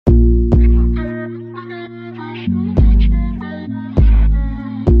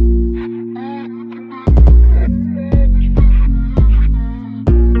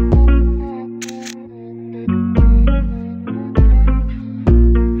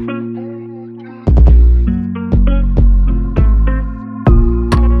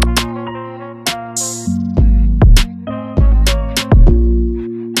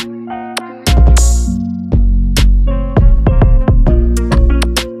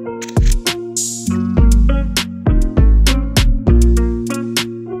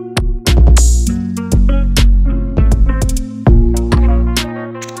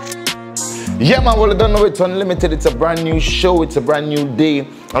man, well, I don't know, it's Unlimited. It's a brand new show. It's a brand new day.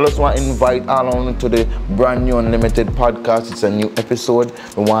 I just want to invite all on to the brand new Unlimited podcast. It's a new episode.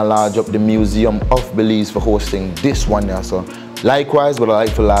 We want to large up the Museum of Belize for hosting this one here. So, likewise, we'd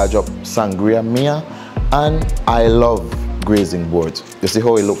like to large up Sangria Mia and I Love Grazing Boards. You see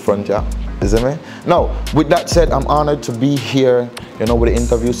how it look front here? Is it me? Now, with that said, I'm honored to be here, you know, with the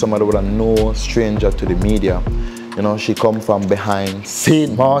interview somebody with a no stranger to the media. You know, she come from behind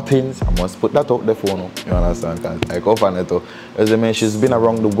St. Martin's. I must put that out there for you. You understand? I go for it. As I mean, she's been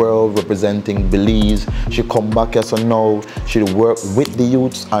around the world representing Belize. She come back here, so now she work with the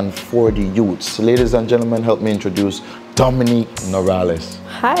youths and for the youths. Ladies and gentlemen, help me introduce Dominique Noralez.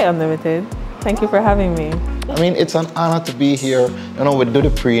 Hi, Unlimited. Thank you for having me. I mean, it's an honor to be here. You know, we do the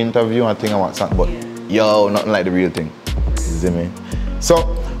pre-interview and I think I want something, but yo, nothing like the real thing. You see me?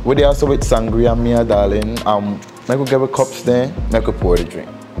 So, we're there also with Sangria Mia, darling. I could get a cups there, I could pour the drink.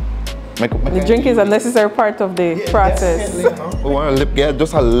 The drink is a necessary part of the process. We want to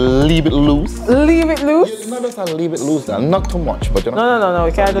just leave it loose. Leave it loose? Not just leave it loose, not too much, but you know. No,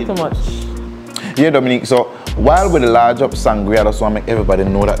 we can't do too much. Yeah, Dominique, so while we large up Sangria, I just want to make everybody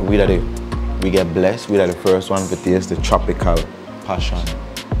know that we get blessed. We are the first one to taste the tropical passion.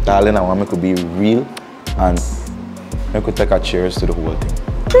 Darling, I want me to be real and I could take a cheers to the whole thing.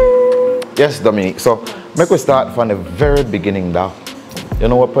 Yes, Dominique. So, make we start from the very beginning now. You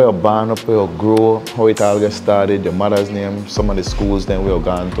know what, where you're born, where you grow, how it all get started, your mother's name, some of the schools then we are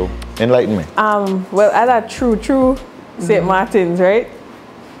gone to. Enlighten me. Well, I had true St. Martin's, right?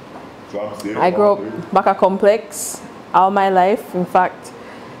 I grew up back a complex all my life. In fact,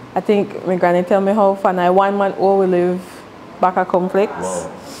 I think my granny tell me how when I 1 month old we live back a complex.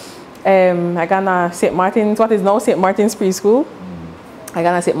 Wow. I got a St. Martin's, what is now St. Martin's preschool. I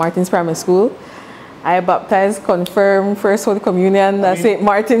got a St. Martin's primary school. I baptized, confirmed, first Holy Communion at St.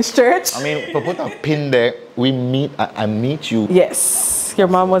 Martin's Church. I mean, to put a pin there, I meet you. Yes, your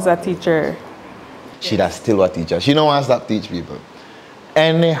mom was a teacher. She does still a teacher. She don't want to stop teach people.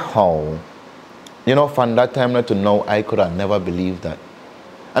 Anyhow, you know, from that time to now, I could have never believed that.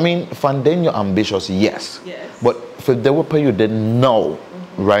 I mean, from then you're ambitious, yes. But for the people you didn't know,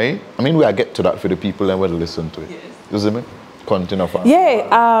 right? I mean, we'll get to that for the people that will listen to it. Yes. You see me? Continue for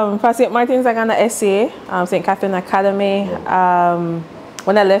for St. Martin's, I got an SA, St. Catherine Academy.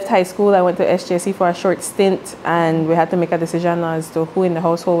 When I left high school, I went to SJC for a short stint, and we had to make a decision as to who in the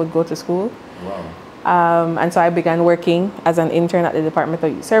household would go to school. Wow. And so I began working as an intern at the Department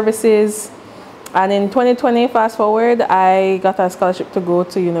of Youth Services. And in 2020, fast forward, I got a scholarship to go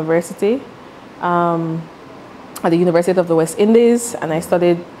to university at the University of the West Indies, and I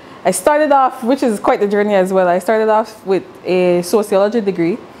started off, which is quite the journey as well. I started off with a sociology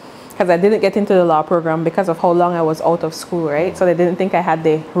degree because I didn't get into the law program because of how long I was out of school, right? So they didn't think I had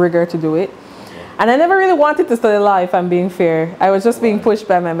the rigor to do it. And I never really wanted to study law, if I'm being fair. I was just being pushed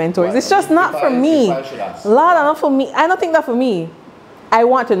by my mentors. It's just not for me. Law, not for me. I don't think that for me. I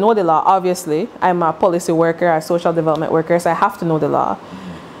want to know the law, obviously. I'm a policy worker, a social development worker, so I have to know the law.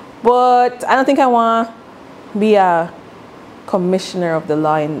 But I don't think I want to be a commissioner of the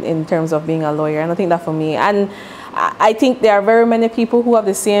law in terms of being a lawyer. I don't think that for me. And I think there are very many people who have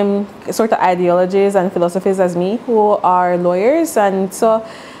the same sort of ideologies and philosophies as me who are lawyers. And so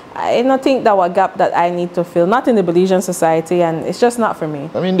I don't think that was a gap that I need to fill, not in the Belizean society, and it's just not for me.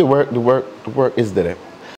 I mean, the work is there.